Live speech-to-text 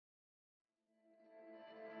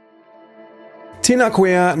Tēnā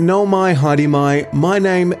koe, nau mai, haere mai. My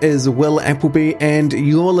name is Will Appleby and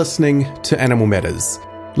you're listening to Animal Matters.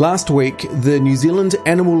 Last week, the New Zealand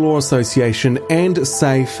Animal Law Association and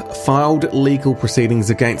SAFE filed legal proceedings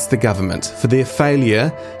against the government for their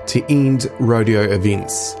failure to end rodeo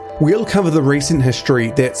events. We'll cover the recent history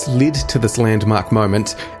that's led to this landmark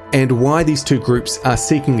moment and why these two groups are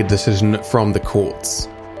seeking a decision from the courts.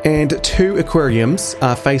 And two aquariums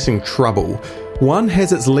are facing trouble. One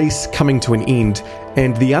has its lease coming to an end,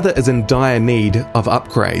 and the other is in dire need of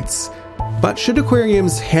upgrades. But should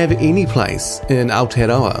aquariums have any place in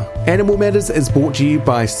Aotearoa? Animal Matters is brought to you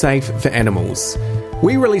by Safe for Animals.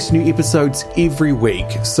 We release new episodes every week,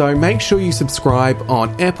 so make sure you subscribe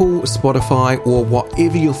on Apple, Spotify, or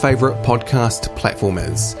whatever your favourite podcast platform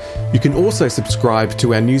is. You can also subscribe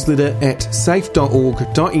to our newsletter at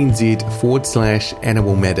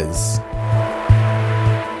safe.org.nz/Animal Matters.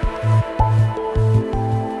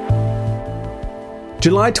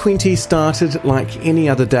 July 20 started like any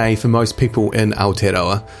other day for most people in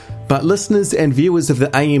Aotearoa, but listeners and viewers of the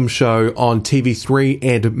AM show on TV3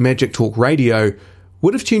 and Magic Talk Radio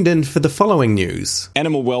would have tuned in for the following news.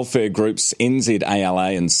 Animal welfare groups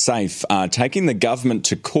NZALA and SAFE are taking the government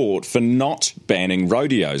to court for not banning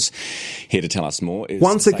rodeos. Here to tell us more is...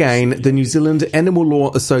 Once again, the New Zealand Animal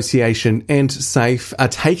Law Association and SAFE are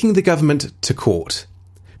taking the government to court.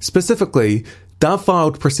 Specifically, they've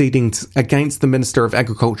filed proceedings against the Minister of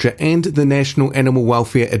Agriculture and the National Animal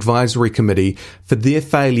Welfare Advisory Committee for their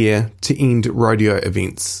failure to end rodeo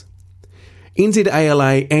events.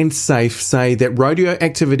 NZALA and SAFE say that rodeo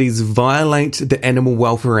activities violate the Animal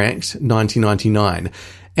Welfare Act 1999,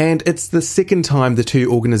 and it's the second time the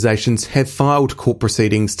two organisations have filed court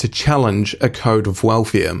proceedings to challenge a code of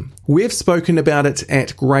welfare. We've spoken about it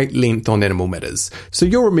at great length on Animal Matters, so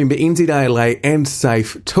you'll remember NZALA and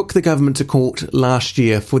SAFE took the government to court last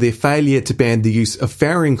year for their failure to ban the use of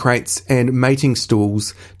farrowing crates and mating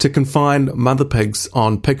stools to confine mother pigs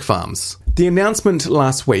on pig farms. The announcement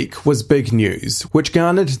last week was big news, which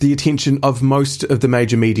garnered the attention of most of the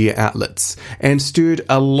major media outlets and stirred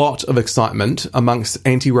a lot of excitement amongst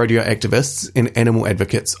anti-rodeo activists and animal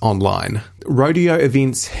advocates online. Rodeo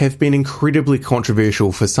events have been incredibly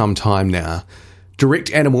controversial for some time now. Direct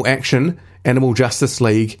Animal Action, Animal Justice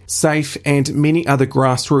League, SAFE and many other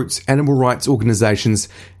grassroots animal rights organisations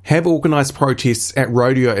have organised protests at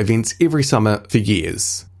rodeo events every summer for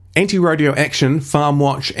years. Anti-Rodeo Action, Farm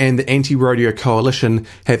Watch and the Anti-Rodeo Coalition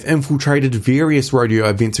have infiltrated various rodeo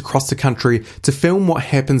events across the country to film what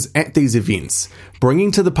happens at these events,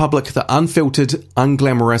 bringing to the public the unfiltered,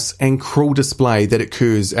 unglamorous and cruel display that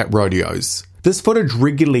occurs at rodeos. This footage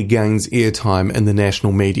regularly gains airtime in the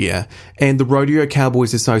national media, and the Rodeo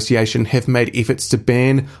Cowboys Association have made efforts to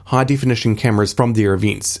ban high-definition cameras from their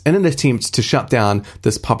events in an attempt to shut down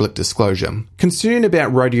this public disclosure. Concern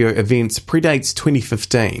about rodeo events predates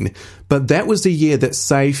 2015, but that was the year that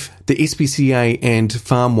SAFE, the SPCA and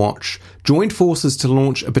Farm Watch joined forces to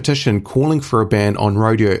launch a petition calling for a ban on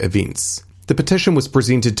rodeo events. The petition was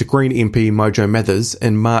presented to Green MP Mojo Mathers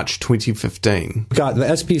in March 2015. We've got the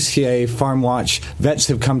SPCA, Farm Watch, vets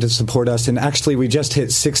have come to support us, and actually we just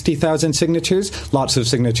hit 60,000 signatures. Lots of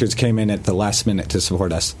signatures came in at the last minute to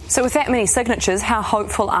support us. So with that many signatures, how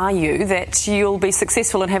hopeful are you that you'll be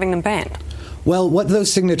successful in having them banned? Well, what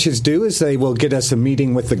those signatures do is they will get us a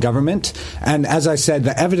meeting with the government. And as I said,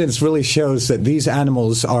 the evidence really shows that these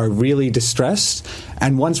animals are really distressed.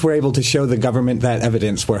 And once we're able to show the government that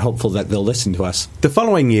evidence, we're hopeful that they'll listen to us. The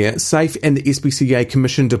following year, SAFE and the SPCA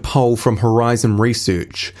commissioned a poll from Horizon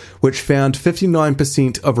Research, which found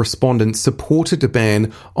 59% of respondents supported a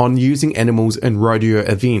ban on using animals in rodeo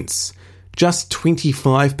events. Just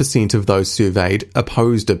 25% of those surveyed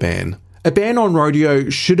opposed a ban. A ban on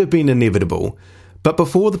rodeo should have been inevitable, but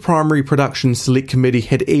before the Primary Production Select Committee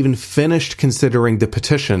had even finished considering the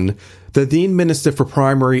petition, the then Minister for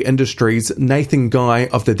Primary Industries, Nathan Guy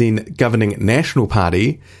of the then governing National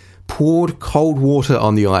Party, poured cold water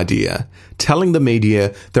on the idea, telling the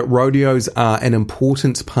media that rodeos are an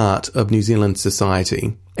important part of New Zealand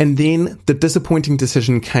society. And then the disappointing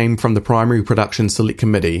decision came from the Primary Production Select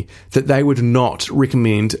Committee that they would not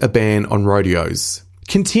recommend a ban on rodeos.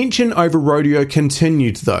 Contention over rodeo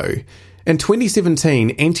continued though. In 2017,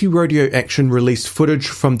 Anti-Rodeo Action released footage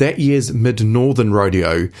from that year's Mid-Northern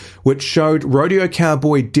Rodeo, which showed rodeo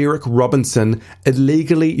cowboy Derek Robinson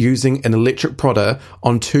illegally using an electric prodder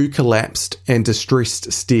on two collapsed and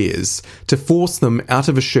distressed steers to force them out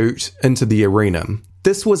of a chute into the arena.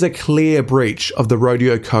 This was a clear breach of the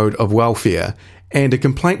Rodeo Code of Welfare, and a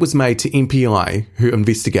complaint was made to MPI, who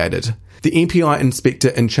investigated. The MPI inspector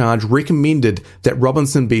in charge recommended that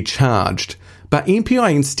Robinson be charged, but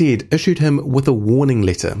MPI instead issued him with a warning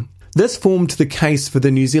letter. This formed the case for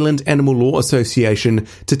the New Zealand Animal Law Association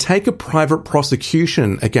to take a private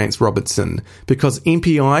prosecution against Robinson because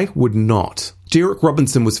MPI would not. Derek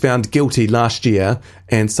Robinson was found guilty last year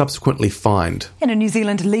and subsequently fined. In a New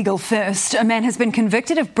Zealand legal first, a man has been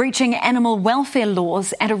convicted of breaching animal welfare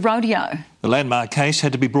laws at a rodeo. The landmark case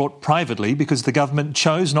had to be brought privately because the government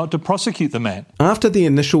chose not to prosecute the man. After the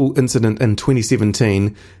initial incident in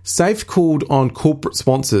 2017, SAFE called on corporate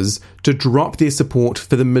sponsors to drop their support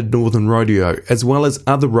for the Mid-Northern Rodeo as well as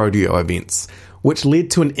other rodeo events, which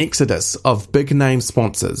led to an exodus of big-name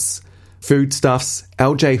sponsors. Foodstuffs,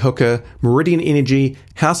 LJ Hooker, Meridian Energy,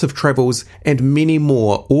 House of Travels, and many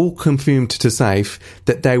more all confirmed to SAFE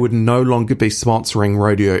that they would no longer be sponsoring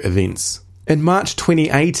rodeo events. In March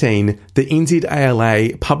 2018, the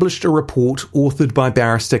NZALA published a report authored by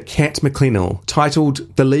barrister Kat McLennell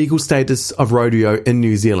titled The Legal Status of Rodeo in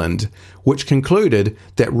New Zealand, which concluded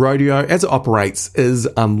that rodeo as it operates is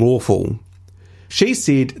unlawful. She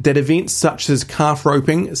said that events such as calf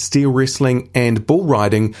roping, steel wrestling and bull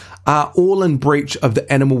riding are all in breach of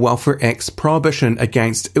the Animal Welfare Act's prohibition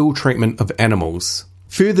against ill treatment of animals.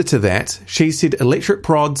 Further to that, she said electric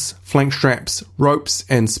prods, flank straps, ropes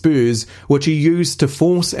and spurs, which are used to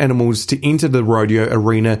force animals to enter the rodeo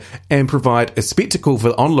arena and provide a spectacle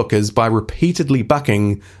for onlookers by repeatedly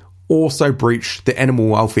bucking, also breach the Animal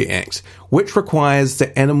Welfare Act, which requires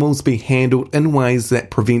that animals be handled in ways that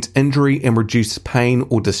prevent injury and reduce pain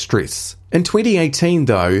or distress. In 2018,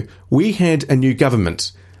 though, we had a new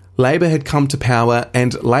government. Labour had come to power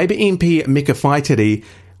and Labour MP Meka Whaitiri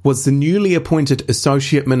was the newly appointed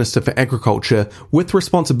Associate Minister for Agriculture with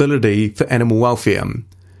responsibility for animal welfare.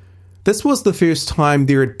 This was the first time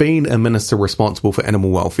there had been a minister responsible for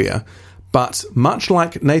animal welfare, but much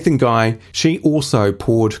like Nathan Guy, she also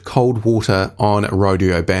poured cold water on a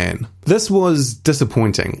rodeo ban. This was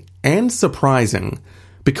disappointing and surprising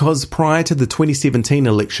because prior to the 2017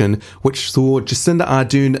 election, which saw Jacinda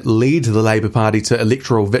Ardern lead the Labour Party to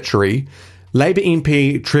electoral victory, Labour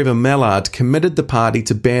MP Trevor Mallard committed the party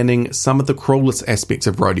to banning some of the cruelest aspects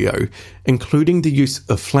of rodeo, including the use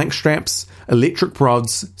of flank straps, electric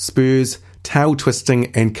rods, spurs, tail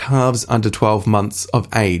twisting and calves under 12 months of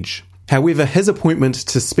age. However, his appointment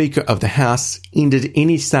to Speaker of the House ended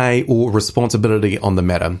any say or responsibility on the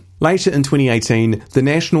matter. Later in 2018, the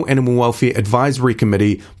National Animal Welfare Advisory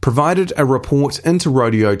Committee provided a report into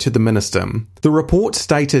rodeo to the Minister. The report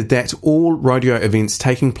stated that all rodeo events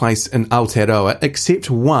taking place in Aotearoa, except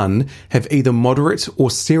one, have either moderate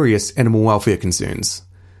or serious animal welfare concerns.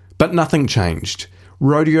 But nothing changed.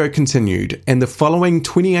 Rodeo continued, and the following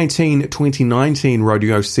 2018-2019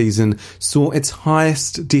 rodeo season saw its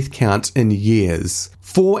highest death count in years.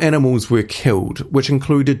 4 animals were killed, which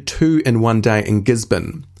included 2 in one day in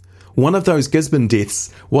Gisborne. One of those Gisborne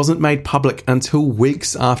deaths wasn't made public until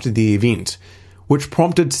weeks after the event, which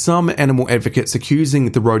prompted some animal advocates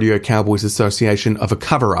accusing the Rodeo Cowboys Association of a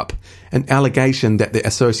cover-up, an allegation that the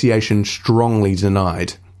association strongly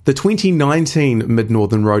denied. The 2019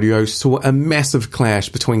 Mid-Northern Rodeo saw a massive clash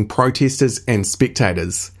between protesters and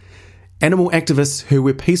spectators. Animal activists who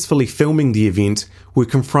were peacefully filming the event were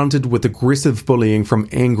confronted with aggressive bullying from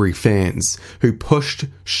angry fans, who pushed,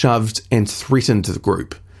 shoved and threatened the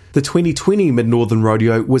group. The 2020 Mid-Northern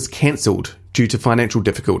Rodeo was cancelled due to financial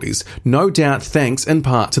difficulties, no doubt thanks in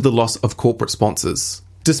part to the loss of corporate sponsors.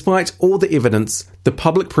 Despite all the evidence, the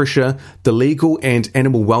public pressure, the legal and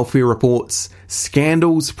animal welfare reports,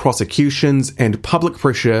 scandals, prosecutions, and public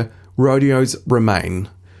pressure, rodeos remain.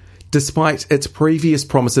 Despite its previous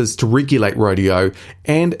promises to regulate rodeo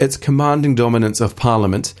and its commanding dominance of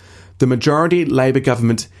Parliament, the majority Labour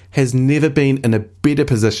government has never been in a better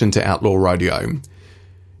position to outlaw rodeo.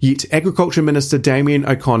 Yet Agriculture Minister Damien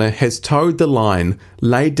O'Connor has toed the line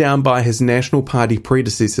laid down by his National Party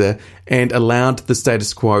predecessor and allowed the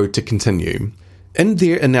status quo to continue. In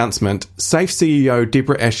their announcement, SAFE CEO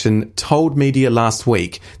Deborah Ashton told media last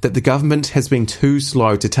week that the government has been too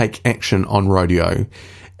slow to take action on rodeo,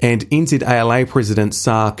 and NZALA President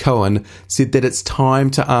Sar Cohen said that it's time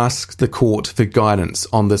to ask the court for guidance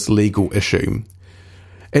on this legal issue.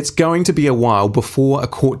 It's going to be a while before a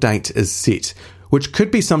court date is set, which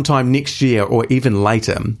could be sometime next year or even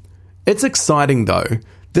later. It's exciting though.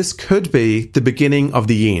 This could be the beginning of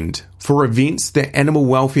the end for events that animal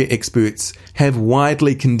welfare experts have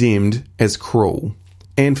widely condemned as cruel.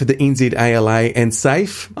 And for the NZALA and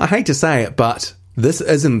SAFE, I hate to say it, but this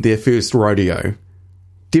isn't their first rodeo.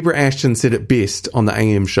 Deborah Ashton said it best on the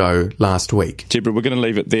AM show last week. Deborah, we're going to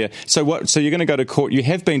leave it there. So you're going to go to court. You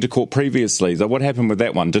have been to court previously. So what happened with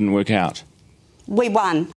that one? Didn't work out? We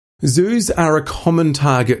won. Zoos are a common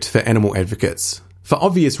target for animal advocates, for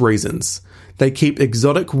obvious reasons. They keep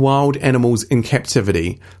exotic wild animals in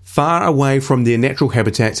captivity, far away from their natural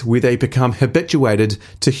habitat where they become habituated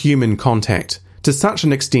to human contact, to such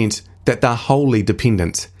an extent that they're wholly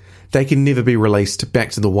dependent. They can never be released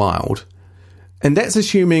back to the wild. And that's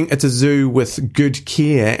assuming it's a zoo with good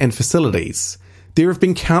care and facilities. There have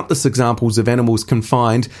been countless examples of animals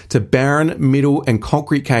confined to barren metal and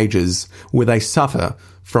concrete cages where they suffer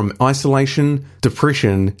from isolation,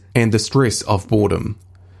 depression, and the stress of boredom.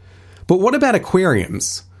 But what about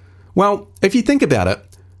aquariums? Well, if you think about it,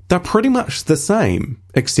 they're pretty much the same,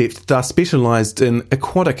 except they're specialised in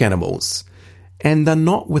aquatic animals. And they're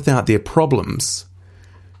not without their problems.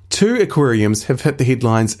 2 aquariums have hit the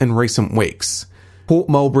headlines in recent weeks. Port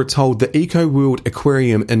Marlborough told the EcoWorld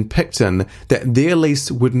Aquarium in Picton that their lease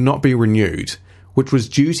would not be renewed, which was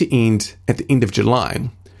due to end at the end of July.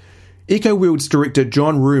 EcoWorld's director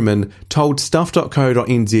John Ruman told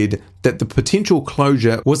stuff.co.nz that the potential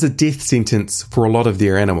closure was a death sentence for a lot of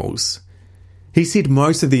their animals. He said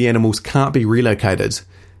most of the animals can't be relocated.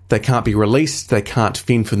 They can't be released, they can't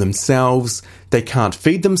fend for themselves, they can't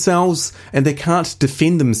feed themselves, and they can't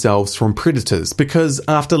defend themselves from predators because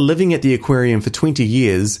after living at the aquarium for 20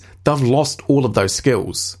 years, they've lost all of those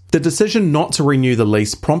skills. The decision not to renew the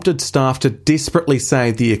lease prompted staff to desperately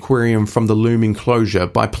save the aquarium from the looming closure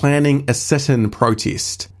by planning a sit-in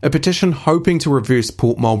protest. A petition hoping to reverse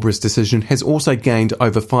Port Marlborough's decision has also gained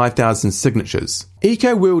over 5,000 signatures.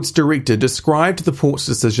 EcoWorld's director described the port's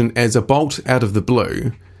decision as a bolt out of the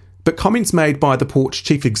blue, but comments made by the port's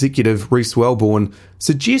chief executive, Rhys Wellborn,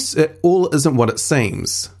 suggests it all isn't what it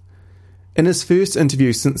seems. In his first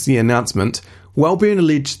interview since the announcement, Wellborn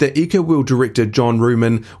alleged that EcoWorld director John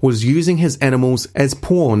Ruman was using his animals as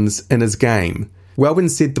pawns in his game. Wellborn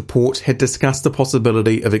said the port had discussed the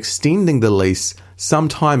possibility of extending the lease some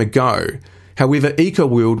time ago. However,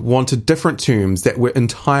 EcoWorld wanted different terms that were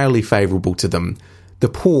entirely favourable to them. The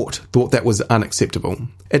port thought that was unacceptable.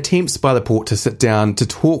 Attempts by the port to sit down to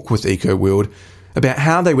talk with EcoWorld about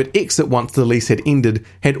how they would exit once the lease had ended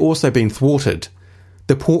had also been thwarted.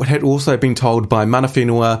 The port had also been told by Mana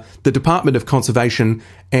Whenua, the Department of Conservation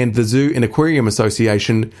and the Zoo and Aquarium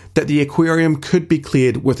Association that the aquarium could be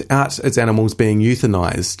cleared without its animals being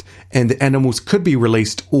euthanised, and the animals could be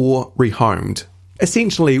released or rehomed.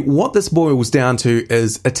 Essentially, what this boils down to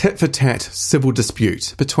is a tit-for-tat civil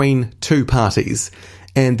dispute between 2 parties,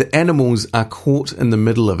 and the animals are caught in the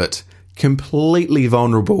middle of it, completely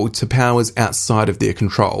vulnerable to powers outside of their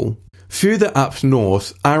control. Further up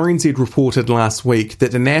north, RNZ reported last week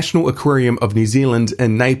that the National Aquarium of New Zealand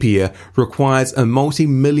in Napier requires a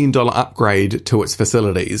multi-million-dollar upgrade to its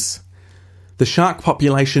facilities. The shark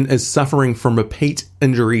population is suffering from repeat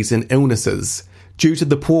injuries and illnesses due to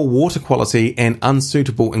the poor water quality and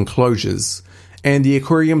unsuitable enclosures, and the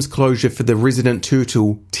aquarium's closure for the resident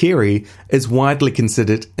turtle, Terry, is widely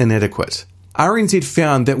considered inadequate. RNZ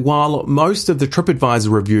found that while most of the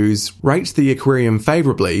TripAdvisor reviews rate the aquarium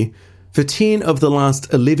favourably, for 10 of the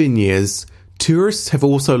last 11 years, tourists have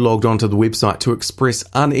also logged onto the website to express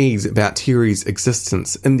unease about Terry's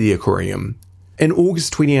existence in the aquarium. In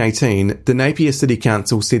August 2018, the Napier City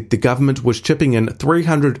Council said the government was chipping in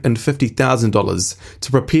 $350,000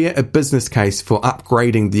 to prepare a business case for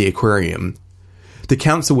upgrading the aquarium. The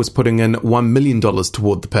council was putting in $1 million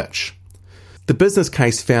toward the pitch. The business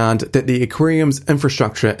case found that the aquarium's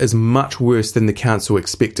infrastructure is much worse than the council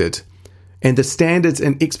expected, and the standards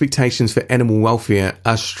and expectations for animal welfare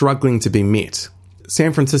are struggling to be met.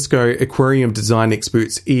 San Francisco aquarium design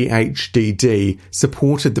experts EHDD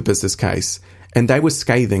supported the business case, and they were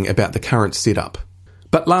scathing about the current setup.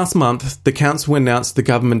 But last month, the council announced the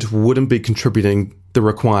government wouldn't be contributing the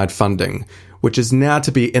required funding, which is now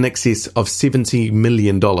to be in excess of $70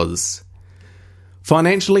 million.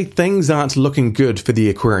 Financially, things aren't looking good for the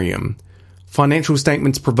aquarium. Financial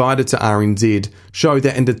statements provided to RNZ show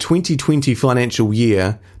that in the 2020 financial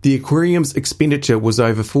year, the aquarium's expenditure was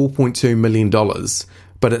over $4.2 million,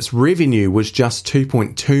 but its revenue was just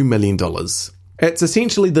 $2.2 million. It's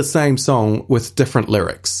essentially the same song with different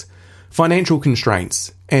lyrics. Financial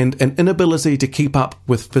constraints and an inability to keep up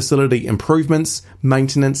with facility improvements,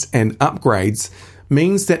 maintenance and upgrades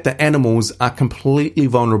means that the animals are completely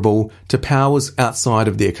vulnerable to powers outside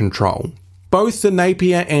of their control. Both the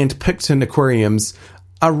Napier and Picton aquariums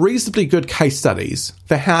are reasonably good case studies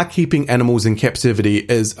for how keeping animals in captivity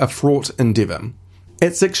is a fraught endeavour.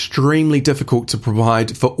 It's extremely difficult to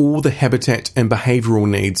provide for all the habitat and behavioural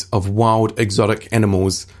needs of wild exotic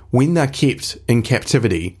animals when they're kept in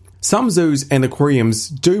captivity. Some zoos and aquariums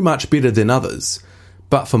do much better than others,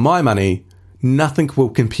 but for my money, nothing will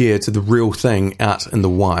compare to the real thing out in the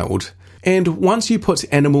wild. And once you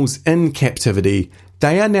put animals in captivity,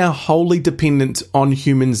 they are now wholly dependent on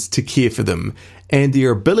humans to care for them, and their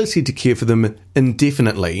ability to care for them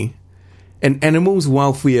indefinitely. An animal's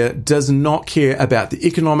welfare does not care about the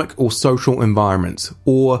economic or social environment,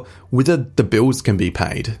 or whether the bills can be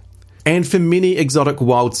paid. And for many exotic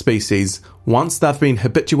wild species, once they've been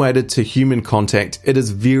habituated to human contact, it is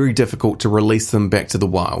very difficult to release them back to the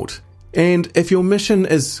wild. And if your mission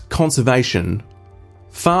is conservation,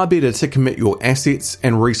 far better to commit your assets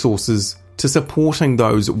and resources to supporting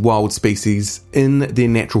those wild species in their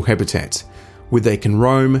natural habitat, where they can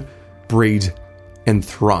roam, breed, and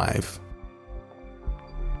thrive.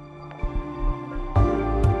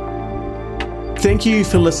 Thank you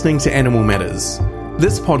for listening to Animal Matters.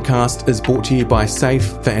 This podcast is brought to you by Safe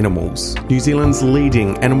for Animals, New Zealand's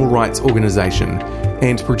leading animal rights organisation,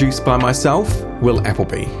 and produced by myself, Will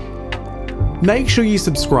Appleby. Make sure you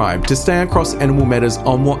subscribe to stay across Animal Matters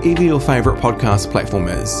on whatever your favourite podcast platform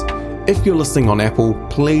is. If you're listening on Apple,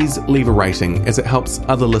 please leave a rating as it helps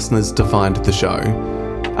other listeners to find the show.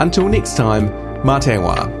 Until next time, mā te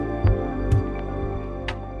wā.